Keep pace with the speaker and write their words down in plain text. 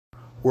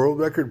World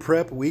record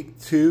prep week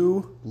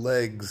 2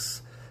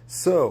 legs.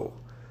 So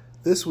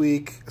this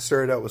week I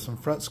started out with some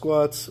front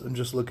squats. I'm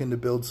just looking to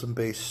build some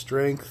base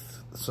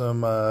strength,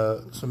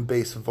 some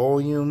base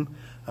volume.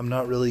 I'm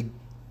not really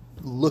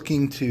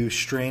looking to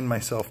strain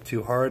myself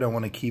too hard. I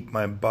want to keep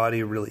my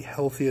body really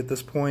healthy at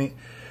this point.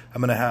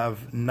 I'm going to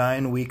have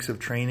 9 weeks of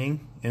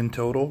training in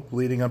total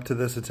leading up to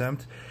this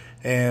attempt,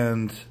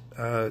 and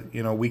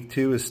week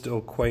 2 is still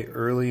quite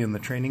early in the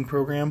training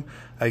program.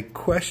 I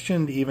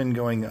questioned even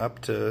going up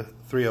to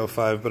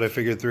 305, but I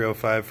figured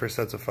 305 for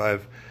sets of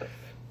 5,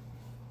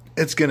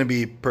 it's going to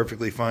be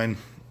perfectly fine.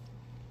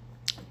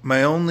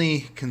 My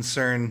only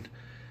concern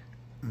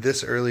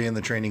this early in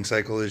the training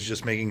cycle is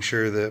just making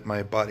sure that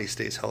my body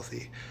stays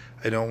healthy.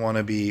 I don't want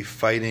to be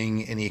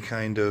fighting any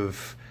kind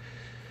of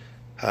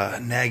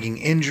nagging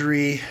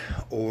injury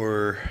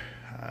or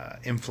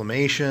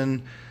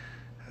inflammation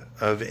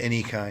of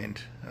any kind,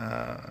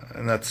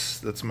 and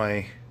that's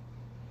my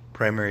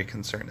primary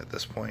concern at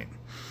this point.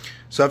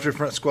 So after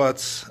front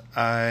squats,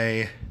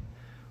 I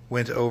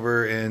went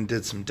over and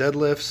did some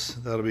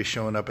deadlifts. That'll be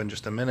showing up in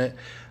just a minute.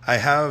 I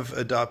have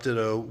adopted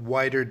a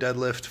wider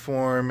deadlift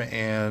form,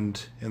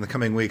 and in the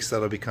coming weeks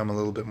that'll become a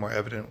little bit more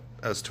evident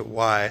as to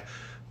why.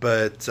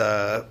 But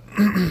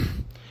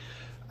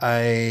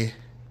I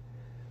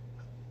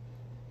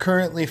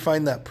currently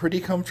find that pretty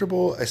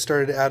comfortable. I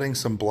started adding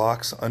some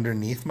blocks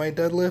underneath my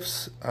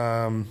deadlifts.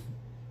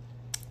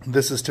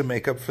 This is to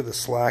make up for the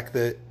slack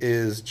that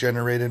is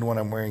generated when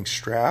I'm wearing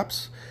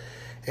straps,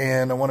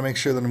 and I want to make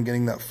sure that I'm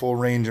getting that full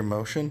range of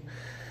motion.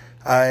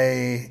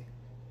 I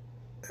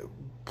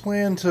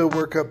plan to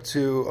work up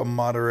to a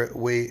moderate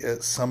weight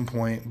at some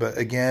point, but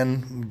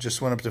again,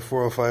 just went up to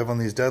 405 on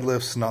these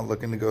deadlifts, not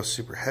looking to go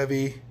super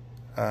heavy,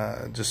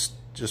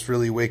 just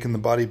really waking the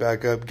body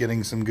back up,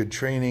 getting some good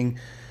training.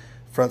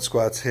 Front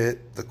squats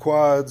hit the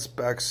quads,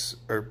 backs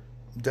or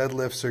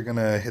deadlifts are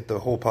gonna hit the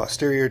whole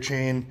posterior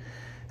chain,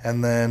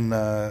 and then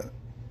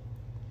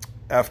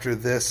after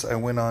this I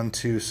went on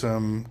to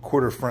some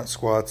quarter front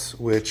squats,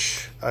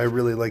 which I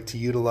really like to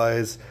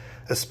utilize,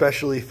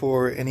 especially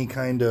for any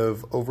kind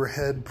of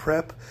overhead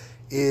prep.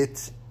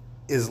 It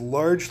is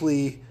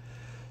largely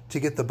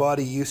to get the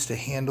body used to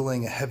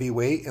handling a heavy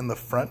weight in the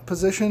front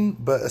position,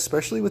 but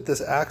especially with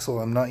this axle,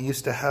 I'm not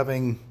used to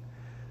having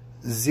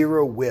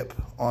zero whip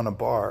on a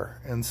bar,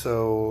 and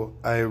so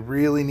I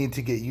really need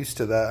to get used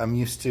to that. I'm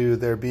used to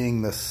there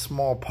being this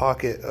small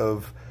pocket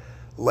of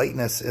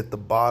lightness at the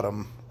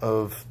bottom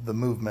of the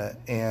movement,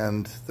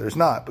 and there's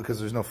not, because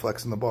there's no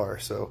flex in the bar.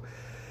 So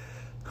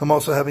I'm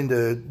also having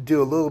to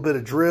do a little bit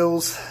of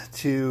drills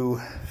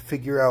to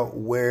figure out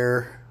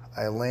where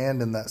I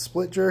land in that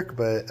split jerk,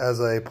 but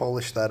as I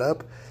polish that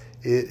up,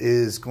 it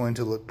is going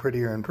to look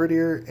prettier and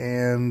prettier,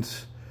 and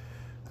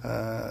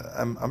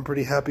I'm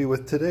pretty happy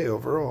with today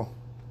overall.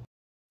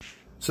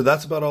 So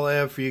that's about all I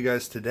have for you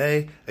guys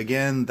today.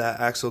 Again, that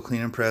axle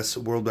clean and press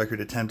world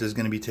record attempt is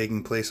going to be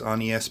taking place on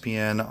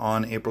ESPN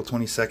on April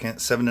 22nd,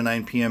 7 to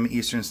 9 p.m.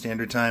 Eastern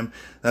Standard Time.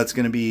 That's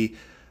going to be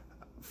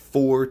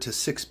 4 to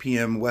 6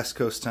 p.m. West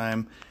Coast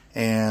time.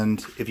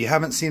 And if you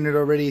haven't seen it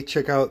already,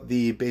 check out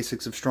the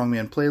Basics of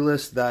Strongman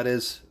playlist. That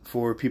is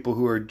for people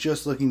who are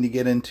just looking to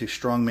get into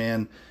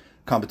strongman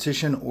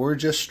competition or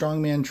just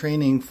strongman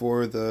training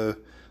for the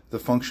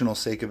functional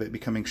sake of it,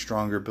 becoming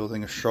stronger,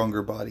 building a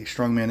stronger body.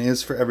 Strongman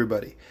is for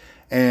everybody.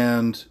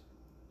 And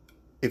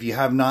if you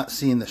have not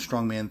seen the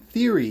Strongman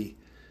Theory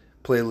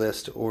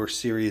playlist or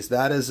series,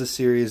 that is a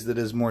series that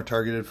is more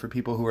targeted for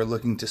people who are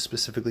looking to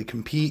specifically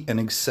compete and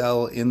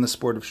excel in the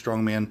sport of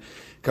strongman.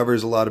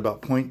 Covers a lot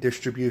about point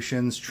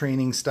distributions,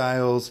 training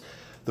styles,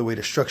 the way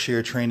to structure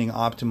your training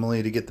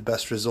optimally to get the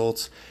best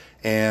results.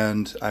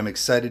 And I'm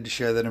excited to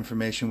share that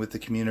information with the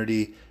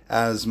community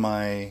as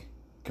my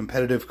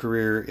competitive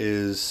career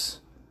is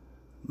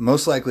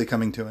most likely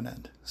coming to an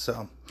end.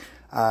 So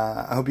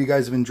I hope you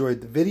guys have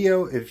enjoyed the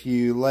video. If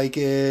you like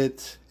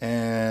it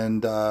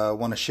and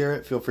want to share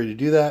it, feel free to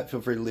do that. Feel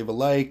free to leave a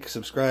like,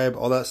 subscribe,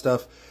 all that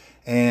stuff.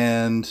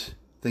 And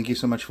thank you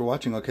so much for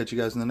watching. I'll catch you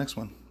guys in the next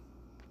one.